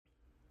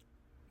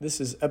This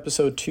is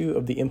episode 2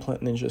 of the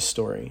Implant Ninja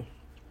story.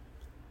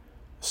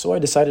 So I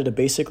decided to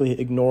basically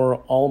ignore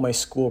all my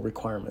school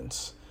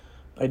requirements.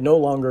 I'd no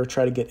longer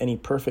try to get any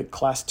perfect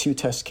Class 2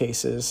 test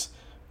cases,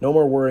 no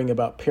more worrying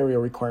about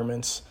perio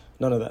requirements,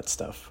 none of that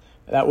stuff.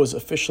 That was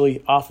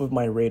officially off of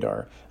my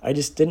radar. I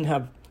just didn't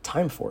have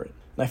time for it.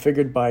 And I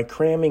figured by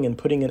cramming and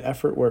putting in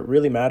effort where it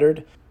really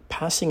mattered,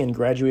 passing and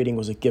graduating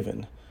was a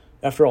given.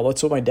 After all,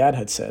 that's what my dad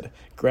had said.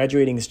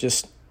 Graduating is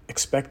just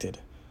expected.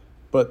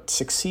 But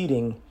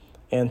succeeding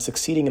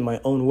in my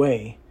own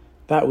way,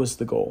 that was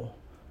the goal.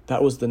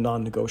 That was the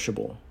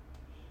non-negotiable.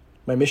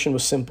 My mission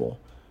was simple: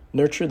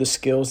 nurture the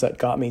skills that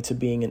got me to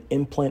being an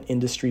implant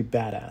industry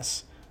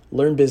badass.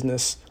 Learn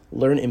business,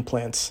 learn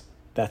implants,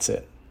 that's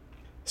it.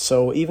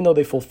 So even though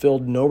they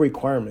fulfilled no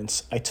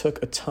requirements, I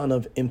took a ton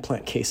of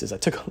implant cases. I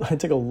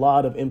took a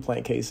lot of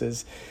implant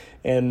cases.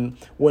 And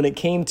when it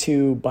came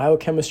to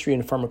biochemistry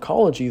and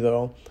pharmacology,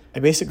 though, I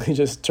basically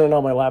just turned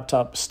on my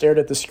laptop, stared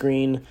at the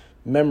screen,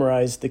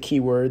 memorized the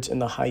keywords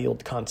and the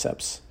high-yield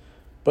concepts.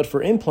 But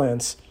for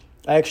implants,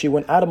 I actually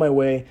went out of my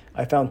way.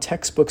 I found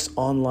textbooks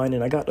online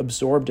and I got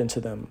absorbed into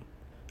them.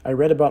 I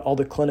read about all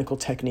the clinical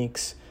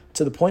techniques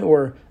to the point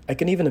where I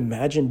can even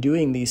imagine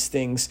doing these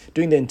things,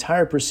 doing the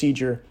entire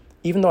procedure,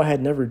 even though I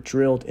had never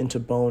drilled into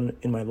bone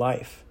in my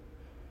life.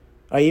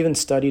 I even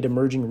studied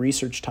emerging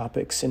research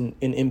topics in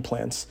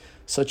implants,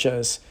 such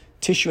as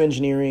tissue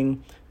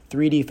engineering,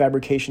 3D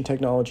fabrication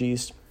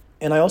technologies,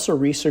 and I also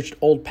researched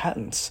old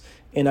patents.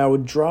 And I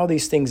would draw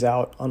these things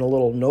out on a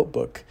little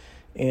notebook,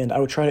 and I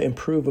would try to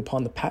improve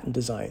upon the patent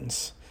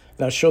designs.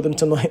 And I'd show them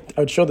to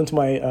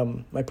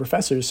my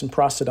professors, some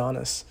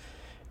prosthodontists,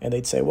 and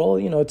they'd say, "Well,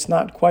 it's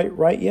not quite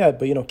right yet,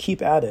 but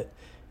keep at it."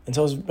 And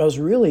so I was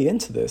really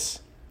into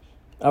this.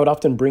 I would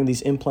often bring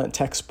these implant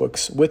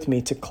textbooks with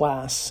me to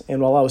class, and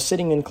while I was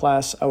sitting in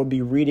class, I would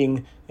be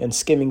reading and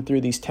skimming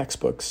through these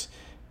textbooks.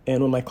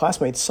 And when my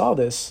classmates saw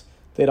this,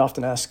 they'd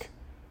often ask,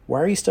 "Why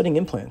are you studying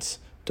implants?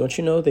 Don't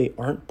you know they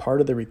aren't part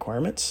of the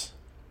requirements?"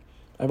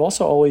 I've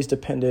also always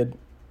depended,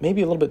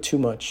 maybe a little bit too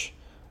much,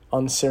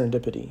 on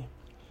serendipity.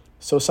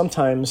 So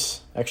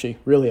sometimes, actually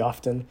really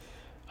often,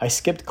 I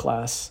skipped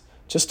class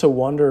just to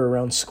wander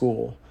around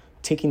school,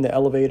 taking the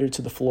elevator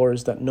to the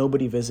floors that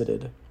nobody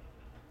visited.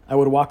 I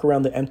would walk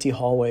around the empty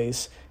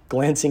hallways,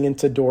 glancing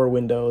into door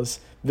windows,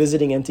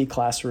 visiting empty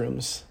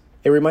classrooms.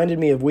 It reminded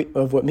me of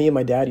what me and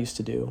my dad used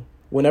to do.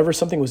 Whenever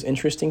something was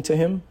interesting to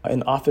him,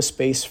 an office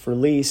space for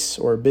lease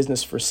or a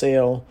business for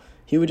sale,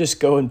 he would just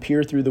go and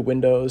peer through the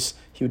windows.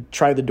 He would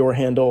try the door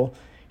handle.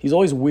 He's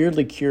always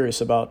weirdly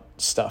curious about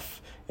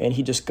stuff, and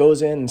he just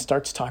goes in and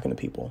starts talking to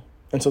people.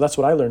 And so that's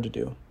what I learned to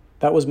do.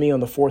 That was me on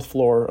the 4th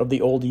floor of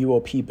the old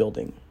UOP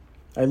building.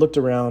 I looked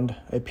around,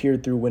 I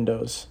peered through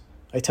windows,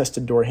 I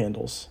tested door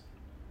handles.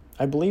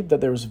 I believed that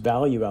there was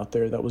value out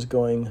there that was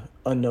going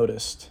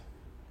unnoticed.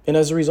 And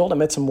as a result, I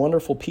met some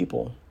wonderful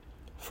people.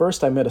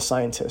 First, I met a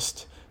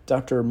scientist,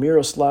 Dr.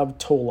 Miroslav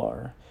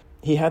Tolar.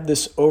 He had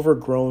this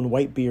overgrown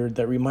white beard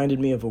that reminded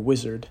me of a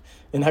wizard,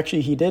 and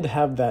actually he did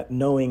have that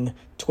knowing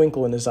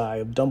twinkle in his eye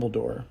of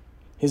Dumbledore.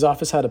 His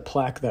office had a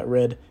plaque that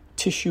read,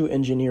 "Tissue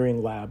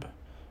Engineering Lab."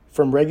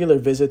 From regular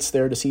visits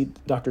there to see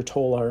Dr.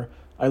 Tolar,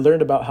 I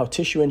learned about how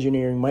tissue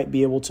engineering might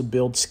be able to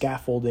build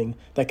scaffolding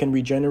that can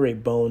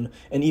regenerate bone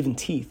and even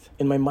teeth,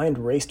 and my mind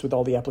raced with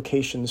all the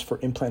applications for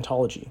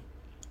implantology.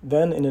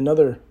 Then, in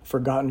another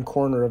forgotten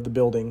corner of the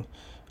building,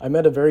 I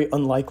met a very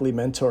unlikely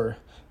mentor,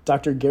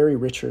 Dr. Gary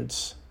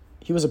Richards.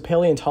 He was a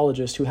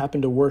paleontologist who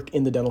happened to work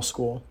in the dental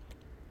school.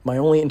 My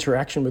only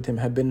interaction with him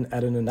had been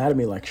at an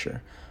anatomy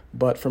lecture,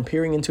 but from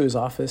peering into his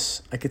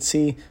office, I could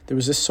see there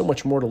was just so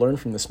much more to learn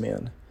from this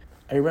man.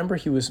 I remember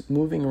he was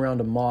moving around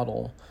a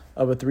model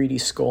of a 3D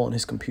skull on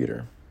his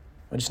computer.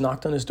 I just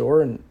knocked on his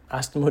door and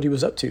asked him what he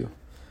was up to.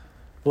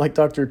 Like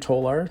Dr.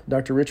 Tolar,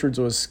 Dr. Richards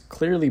was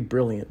clearly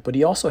brilliant, but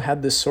he also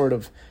had this sort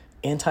of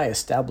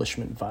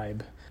anti-establishment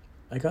vibe.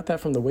 I got that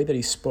from the way that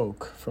he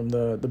spoke, from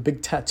the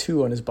big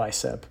tattoo on his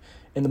bicep,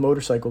 and the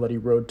motorcycle that he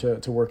rode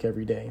to work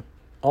every day.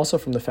 Also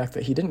from the fact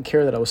that he didn't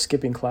care that I was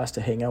skipping class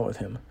to hang out with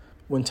him.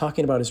 When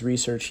talking about his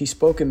research, he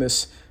spoke in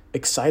this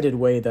excited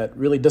way that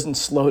really doesn't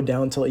slow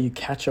down to let you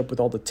catch up with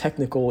all the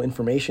technical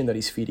information that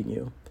he's feeding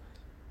you.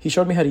 He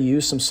showed me how to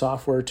use some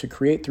software to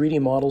create 3D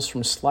models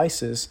from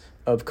slices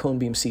of cone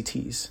beam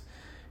CTs.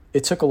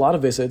 It took a lot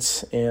of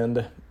visits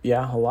and,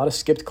 a lot of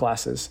skipped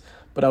classes,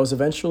 but I was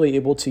eventually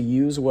able to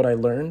use what I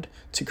learned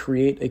to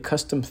create a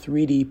custom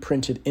 3D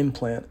printed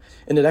implant,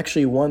 and it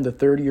actually won the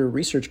third-year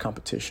research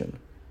competition.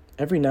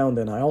 Every now and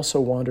then, I also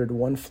wandered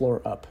one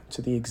floor up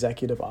to the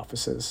executive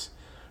offices,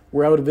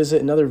 where I would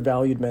visit another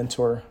valued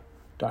mentor,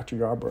 Dr.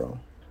 Yarborough.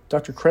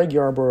 Dr. Craig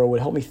Yarborough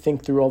would help me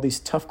think through all these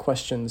tough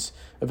questions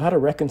of how to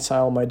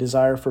reconcile my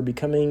desire for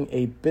becoming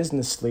a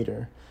business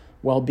leader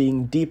while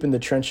being deep in the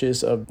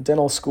trenches of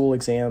dental school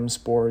exams,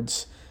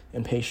 boards,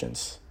 and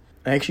patients.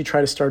 I actually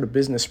tried to start a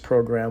business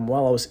program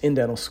while I was in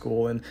dental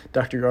school, and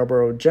Dr.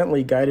 Yarborough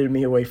gently guided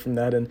me away from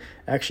that, and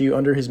actually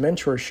under his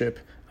mentorship,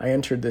 I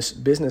entered this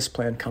business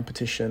plan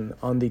competition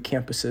on the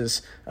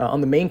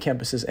main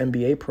campus's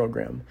MBA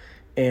program.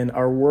 and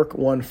our work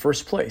won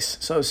first place.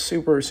 So it was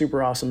super,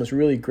 super awesome. It was a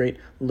really great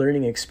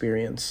learning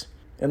experience.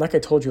 And like I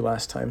told you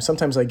last time,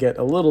 sometimes I get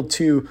a little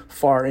too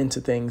far into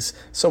things,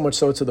 so much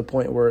so to the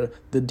point where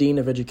the Dean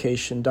of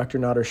Education, Dr.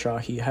 Nader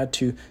Shahi, had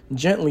to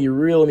gently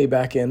reel me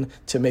back in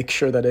to make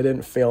sure that I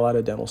didn't fail out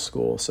of dental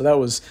school. So that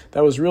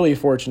was really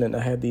fortunate, and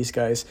I had these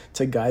guys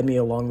to guide me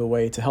along the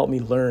way, to help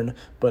me learn,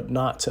 but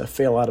not to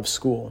fail out of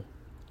school.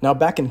 Now,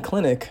 back in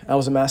clinic, I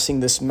was amassing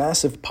this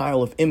massive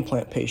pile of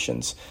implant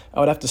patients. I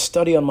would have to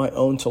study on my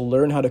own to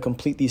learn how to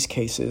complete these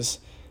cases.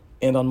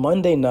 And on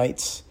Monday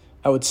nights,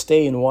 I would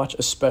stay and watch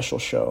a special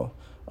show.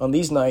 On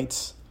these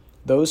nights,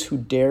 those who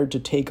dared to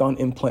take on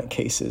implant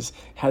cases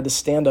had to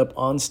stand up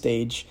on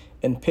stage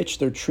and pitch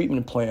their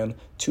treatment plan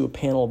to a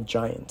panel of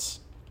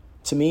giants.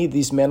 To me,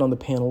 these men on the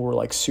panel were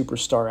like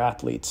superstar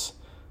athletes.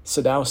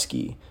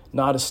 Sadowski,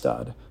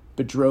 Nadestad,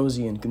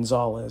 Bedrosian,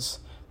 Gonzalez.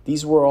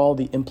 These were all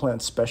the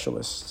implant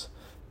specialists.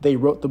 They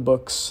wrote the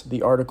books,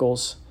 the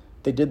articles,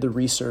 they did the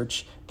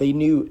research, they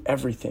knew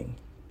everything.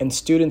 And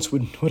students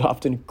would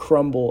often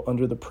crumble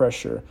under the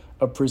pressure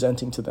of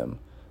presenting to them.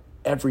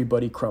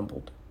 Everybody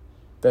crumbled.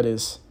 That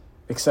is,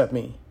 except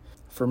me.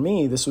 For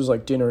me, this was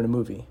like dinner and a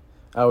movie.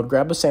 I would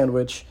grab a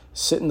sandwich,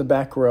 sit in the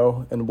back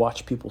row, and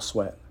watch people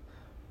sweat.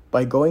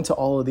 By going to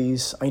all of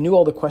these, I knew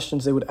all the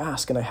questions they would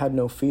ask, and I had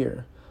no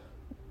fear.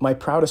 My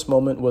proudest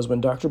moment was when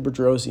Dr.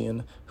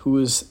 Bedrosian, who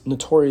was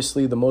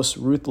notoriously the most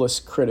ruthless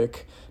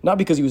critic, not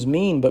because he was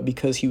mean, but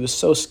because he was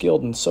so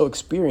skilled and so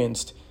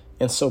experienced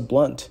and so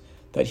blunt,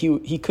 that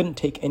he couldn't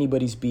take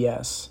anybody's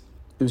BS.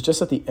 It was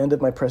just at the end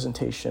of my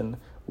presentation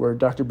where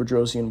Dr.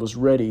 Bedrosian was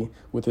ready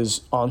with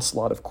his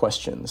onslaught of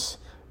questions.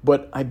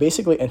 But I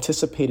basically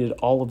anticipated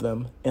all of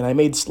them, and I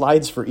made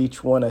slides for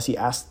each one as he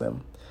asked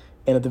them.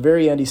 And at the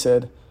very end, he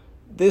said,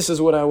 "This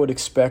is what I would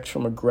expect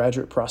from a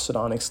graduate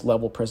prosthodontics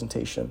level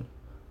presentation.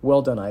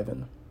 Well done,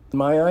 Ivan." In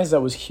my eyes,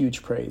 that was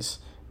huge praise,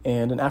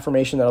 and an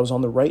affirmation that I was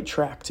on the right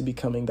track to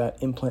becoming that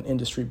implant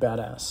industry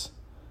badass.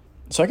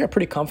 So I got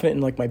pretty confident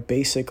in like my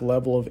basic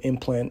level of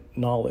implant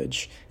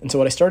knowledge. And so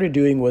what I started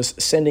doing was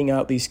sending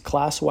out these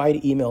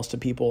class-wide emails to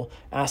people,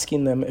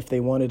 asking them if they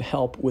wanted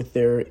help with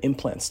their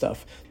implant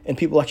stuff. And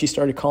people actually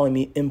started calling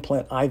me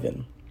Implant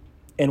Ivan.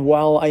 And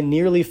while I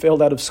nearly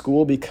failed out of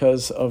school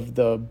because of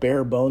the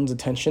bare bones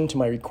attention to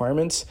my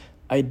requirements,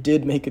 I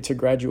did make it to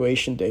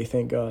graduation day,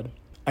 thank God.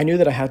 I knew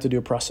that I had to do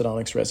a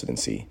prosthodontics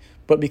residency,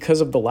 but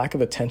because of the lack of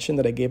attention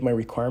that I gave my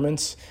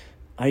requirements,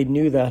 I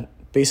knew that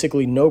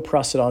basically no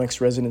prosthodontics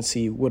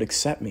residency would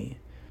accept me.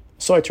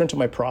 So I turned to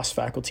my pros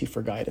faculty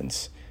for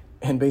guidance.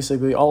 And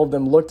basically all of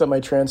them looked at my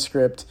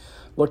transcript,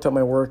 looked at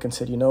my work and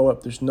said, you know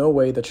what, there's no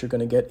way that you're going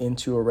to get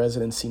into a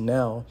residency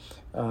now.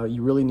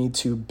 You really need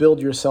to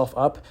build yourself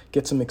up,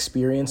 get some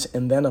experience,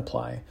 and then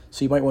apply.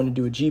 So you might want to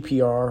do a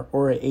GPR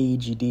or an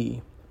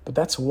AEGD. But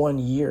that's 1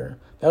 year.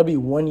 That would be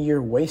 1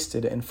 year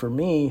wasted. And for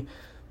me,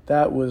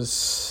 that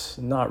was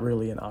not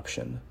really an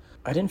option.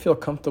 I didn't feel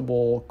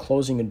comfortable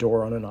closing a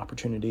door on an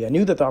opportunity. I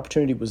knew that the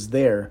opportunity was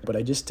there, but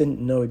I just didn't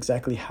know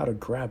exactly how to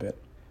grab it.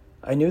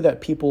 I knew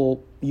that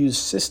people use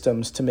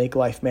systems to make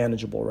life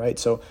manageable, right?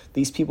 So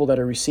these people that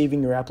are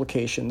receiving your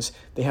applications,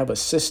 they have a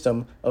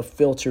system of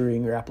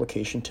filtering your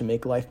application to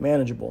make life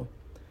manageable.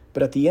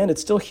 But at the end,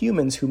 it's still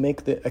humans who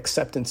make the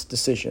acceptance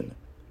decision.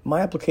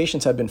 My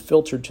applications had been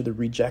filtered to the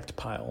reject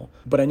pile,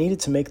 but I needed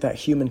to make that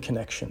human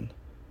connection.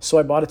 So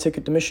I bought a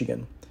ticket to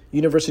Michigan.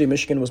 University of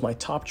Michigan was my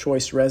top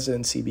choice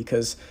residency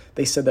because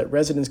they said that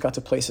residents got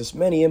to place as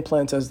many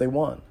implants as they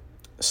want.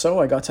 So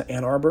I got to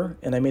Ann Arbor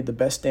and I made the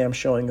best damn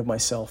showing of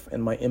myself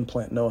and my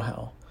implant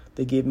know-how.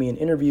 They gave me an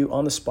interview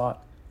on the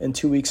spot, and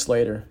 2 weeks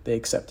later, they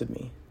accepted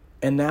me.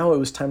 And now it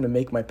was time to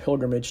make my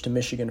pilgrimage to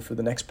Michigan for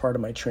the next part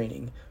of my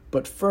training.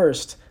 But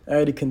first, I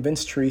had to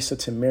convince Teresa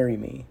to marry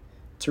me.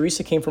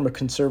 Teresa came from a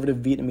conservative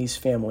Vietnamese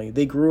family.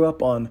 They grew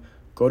up on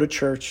go to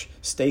church,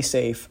 stay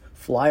safe,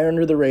 fly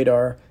under the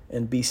radar,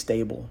 and be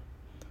stable.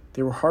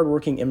 They were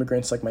hardworking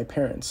immigrants like my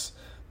parents.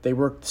 They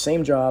worked the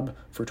same job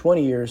for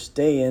 20 years,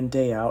 day in,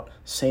 day out,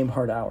 same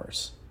hard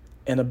hours.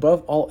 And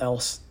above all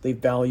else, they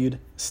valued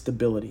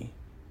stability.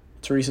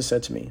 Teresa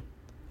said to me,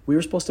 "We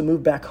were supposed to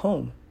move back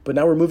home, but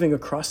now we're moving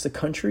across the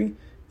country.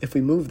 If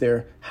we move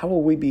there, how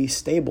will we be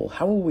stable?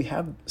 How will we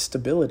have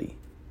stability?"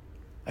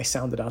 I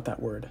sounded out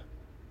that word,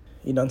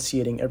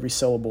 enunciating every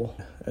syllable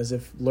as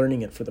if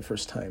learning it for the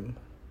first time.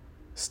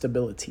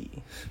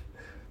 Stability.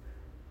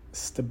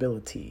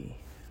 Stability.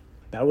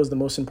 That was the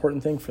most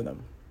important thing for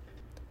them.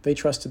 They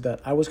trusted that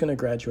I was going to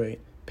graduate,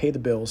 pay the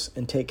bills,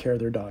 and take care of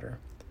their daughter.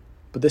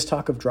 But this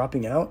talk of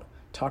dropping out,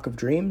 talk of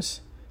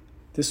dreams,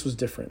 this was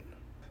different.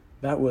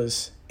 That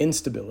was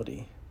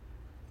instability.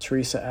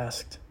 Teresa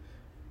asked,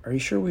 "Are you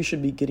sure we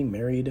should be getting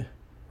married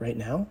right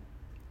now?"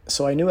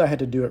 So I knew I had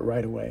to do it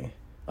right away.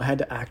 I had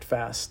to act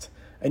fast.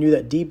 I knew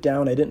that deep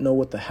down I didn't know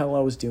what the hell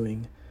I was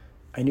doing.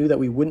 I knew that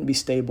we wouldn't be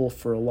stable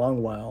for a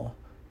long while,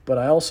 but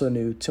I also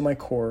knew to my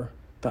core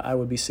that I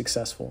would be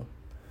successful.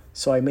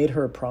 So I made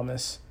her a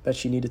promise that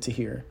she needed to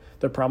hear,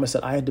 the promise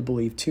that I had to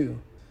believe too,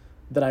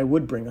 that I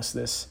would bring us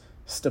this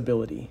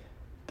stability,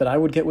 that I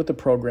would get with the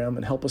program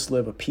and help us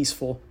live a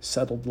peaceful,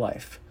 settled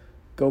life.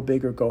 Go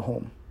big or go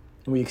home.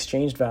 And we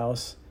exchanged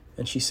vows,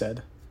 and she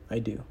said, I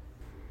do.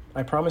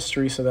 I promised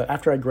Teresa that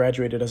after I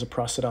graduated as a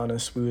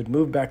prosthodontist, we would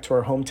move back to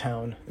our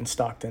hometown in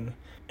Stockton,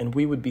 and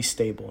we would be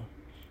stable.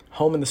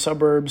 Home in the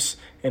suburbs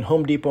and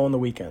Home Depot on the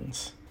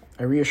weekends.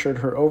 I reassured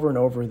her over and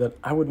over that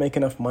I would make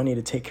enough money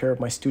to take care of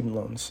my student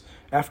loans.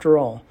 After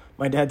all,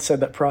 my dad said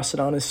that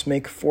prosthodontists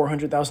make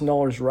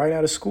 $400,000 right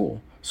out of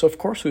school, so of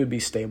course we would be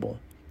stable.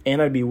 And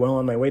I'd be well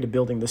on my way to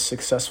building this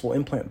successful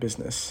implant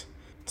business.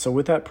 So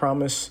with that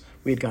promise,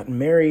 we had gotten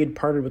married,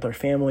 parted with our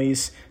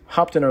families,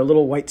 hopped in our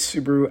little white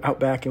Subaru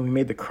Outback, and we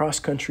made the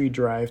cross-country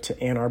drive to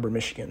Ann Arbor,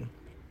 Michigan.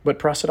 But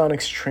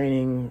prosthodontics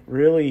training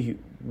really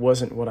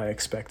wasn't what I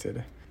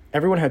expected.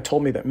 Everyone had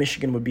told me that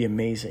Michigan would be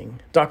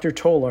amazing. Dr.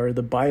 Tolar,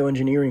 the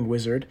bioengineering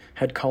wizard,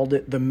 had called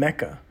it the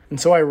Mecca. And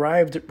so I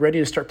arrived ready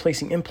to start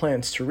placing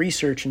implants, to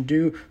research and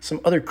do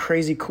some other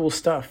crazy cool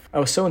stuff.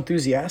 I was so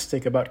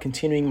enthusiastic about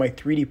continuing my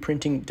 3D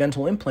printing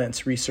dental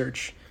implants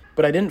research,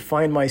 but I didn't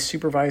find my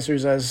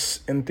supervisors as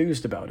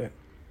enthused about it.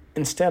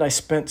 Instead, I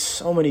spent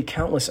so many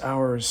countless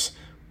hours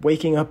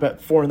waking up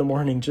at 4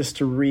 a.m. just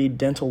to read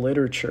dental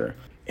literature.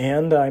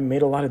 And I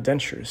made a lot of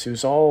dentures. It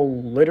was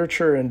all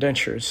literature and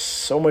dentures,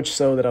 so much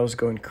so that I was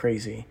going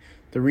crazy.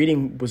 The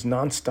reading was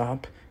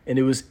nonstop, and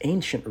it was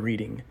ancient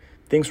reading.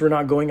 Things were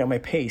not going at my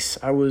pace.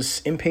 I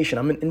was impatient.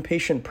 I'm an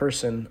impatient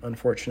person,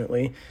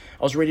 unfortunately.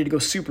 I was ready to go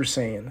Super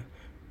Saiyan,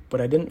 but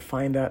I didn't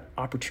find that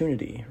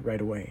opportunity right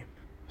away.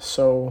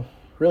 So,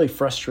 really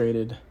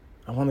frustrated,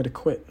 I wanted to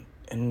quit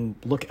and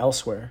look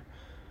elsewhere.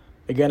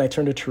 Again, I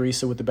turned to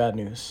Teresa with the bad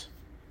news.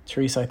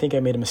 Teresa, I think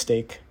I made a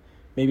mistake.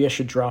 Maybe I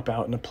should drop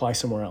out and apply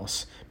somewhere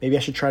else. Maybe I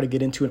should try to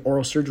get into an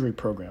oral surgery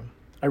program.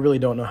 I really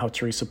don't know how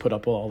Teresa put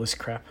up with all this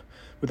crap,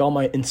 with all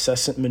my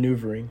incessant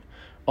maneuvering.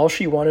 All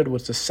she wanted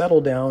was to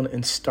settle down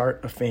and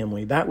start a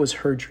family. That was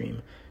her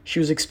dream. She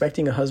was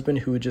expecting a husband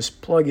who would just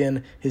plug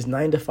in his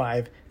 9 to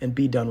 5 and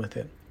be done with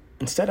it.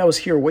 Instead, I was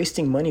here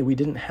wasting money we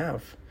didn't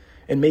have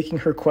and making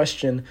her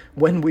question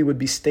when we would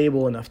be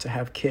stable enough to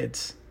have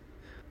kids.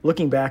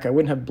 Looking back, I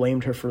wouldn't have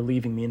blamed her for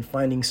leaving me and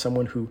finding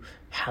someone who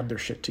had their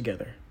shit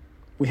together.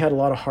 We had a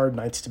lot of hard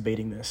nights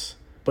debating this,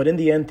 but in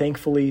the end,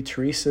 thankfully,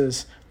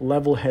 Teresa's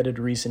level-headed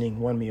reasoning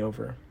won me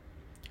over.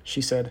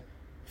 She said,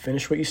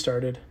 finish what you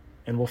started,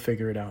 and we'll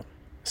figure it out.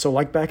 So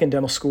like back in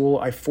dental school,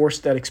 I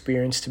forced that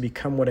experience to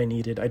become what I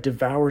needed. I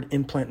devoured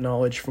implant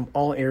knowledge from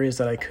all areas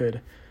that I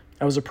could.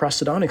 I was a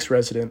prosthodontics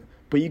resident,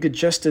 but you could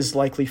just as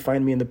likely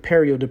find me in the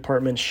perio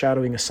department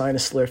shadowing a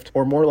sinus lift,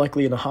 or more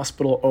likely in a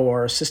hospital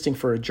OR assisting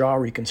for a jaw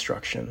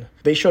reconstruction.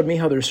 They showed me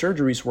how their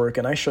surgeries work,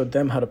 and I showed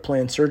them how to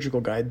plan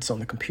surgical guides on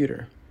the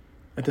computer.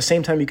 At the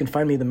same time, you can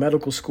find me in the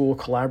medical school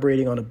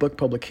collaborating on a book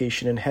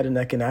publication in head and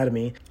neck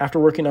anatomy. After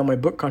working on my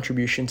book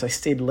contributions, I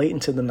stayed late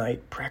into the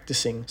night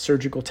practicing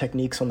surgical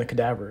techniques on the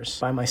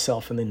cadavers by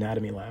myself in the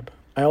anatomy lab.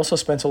 I also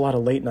spent a lot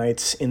of late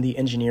nights in the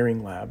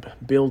engineering lab,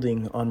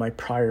 building on my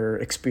prior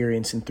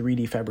experience in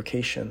 3D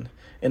fabrication.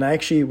 And I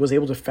actually was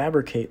able to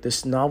fabricate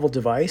this novel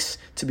device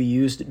to be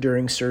used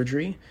during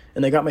surgery,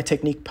 and I got my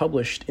technique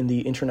published in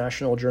the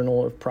International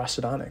Journal of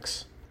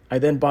Prosthodontics. I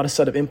then bought a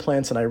set of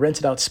implants and I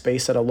rented out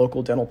space at a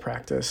local dental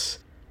practice.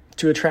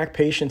 To attract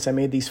patients, I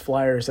made these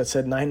flyers that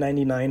said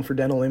 $9.99 for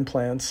dental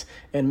implants,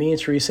 and me and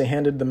Teresa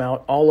handed them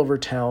out all over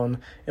town,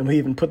 and we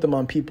even put them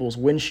on people's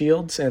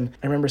windshields. And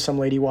I remember some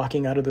lady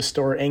walking out of the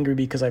store angry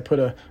because I put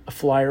a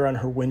flyer on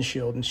her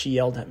windshield, and she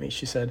yelled at me.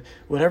 She said,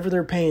 "Whatever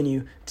they're paying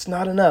you, it's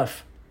not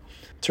enough."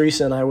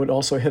 Teresa and I would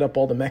also hit up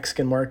all the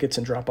Mexican markets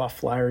and drop off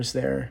flyers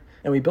there.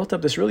 And we built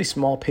up this really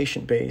small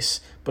patient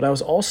base, but I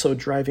was also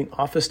driving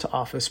office to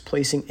office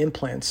placing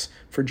implants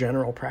for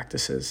general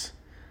practices.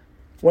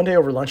 One day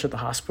over lunch at the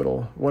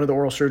hospital, one of the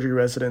oral surgery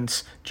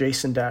residents,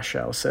 Jason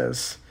Dashow,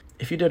 says,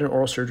 "If you did an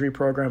oral surgery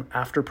program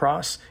after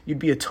pros, you'd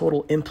be a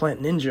total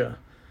implant ninja."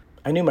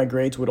 I knew my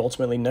grades would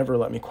ultimately never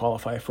let me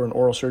qualify for an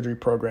oral surgery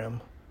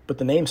program, but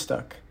the name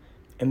stuck.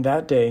 And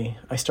that day,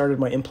 I started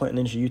my Implant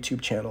Ninja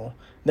YouTube channel.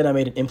 Then I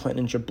made an Implant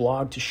Ninja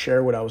blog to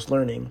share what I was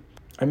learning.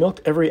 I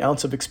milked every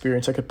ounce of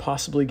experience I could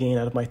possibly gain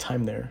out of my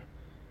time there,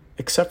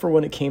 except for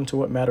when it came to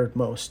what mattered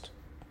most,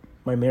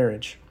 my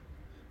marriage.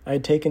 I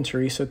had taken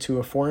Teresa to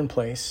a foreign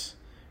place,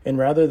 and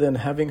rather than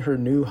having her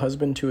new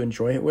husband to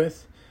enjoy it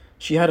with,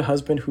 she had a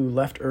husband who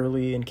left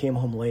early and came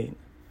home late.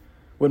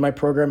 When my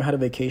program had a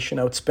vacation,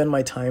 I would spend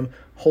my time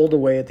holed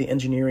away at the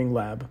engineering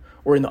lab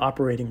or in the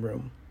operating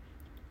room.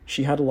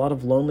 She had a lot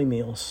of lonely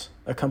meals,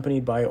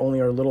 accompanied by only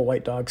our little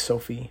white dog,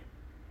 Sophie.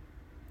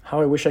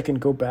 How I wish I could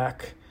go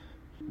back,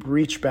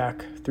 reach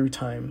back through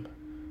time,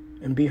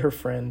 and be her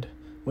friend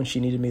when she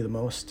needed me the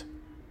most.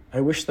 I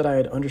wish that I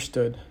had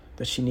understood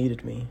that she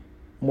needed me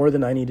more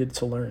than I needed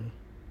to learn,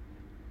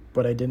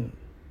 but I didn't.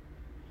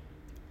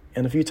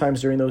 And a few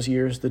times during those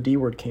years, the D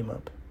word came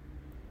up.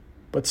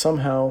 But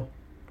somehow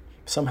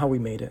we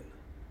made it.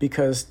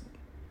 Because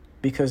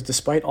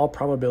despite all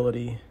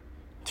probability,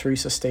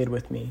 Teresa stayed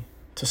with me,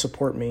 to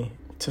support me,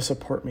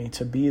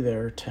 to be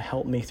there, to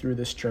help me through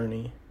this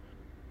journey,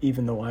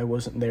 even though I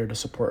wasn't there to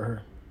support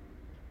her.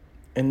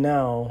 And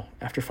now,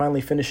 after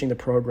finally finishing the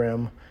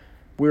program,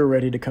 we were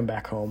ready to come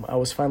back home. I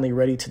was finally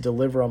ready to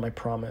deliver on my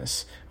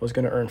promise. I was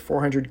going to earn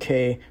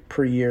 $400K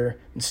per year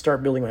and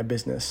start building my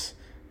business,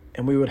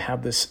 and we would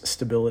have this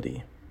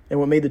stability. And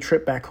what made the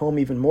trip back home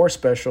even more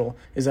special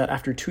is that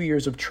after 2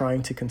 years of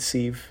trying to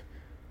conceive,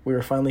 we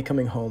were finally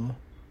coming home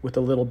with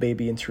a little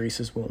baby in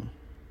Teresa's womb.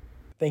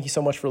 Thank you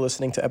so much for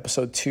listening to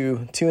episode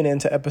 2. Tune in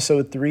to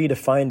episode 3 to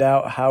find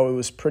out how it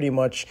was pretty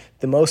much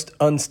the most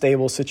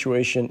unstable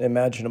situation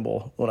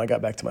imaginable when I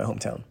got back to my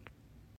hometown.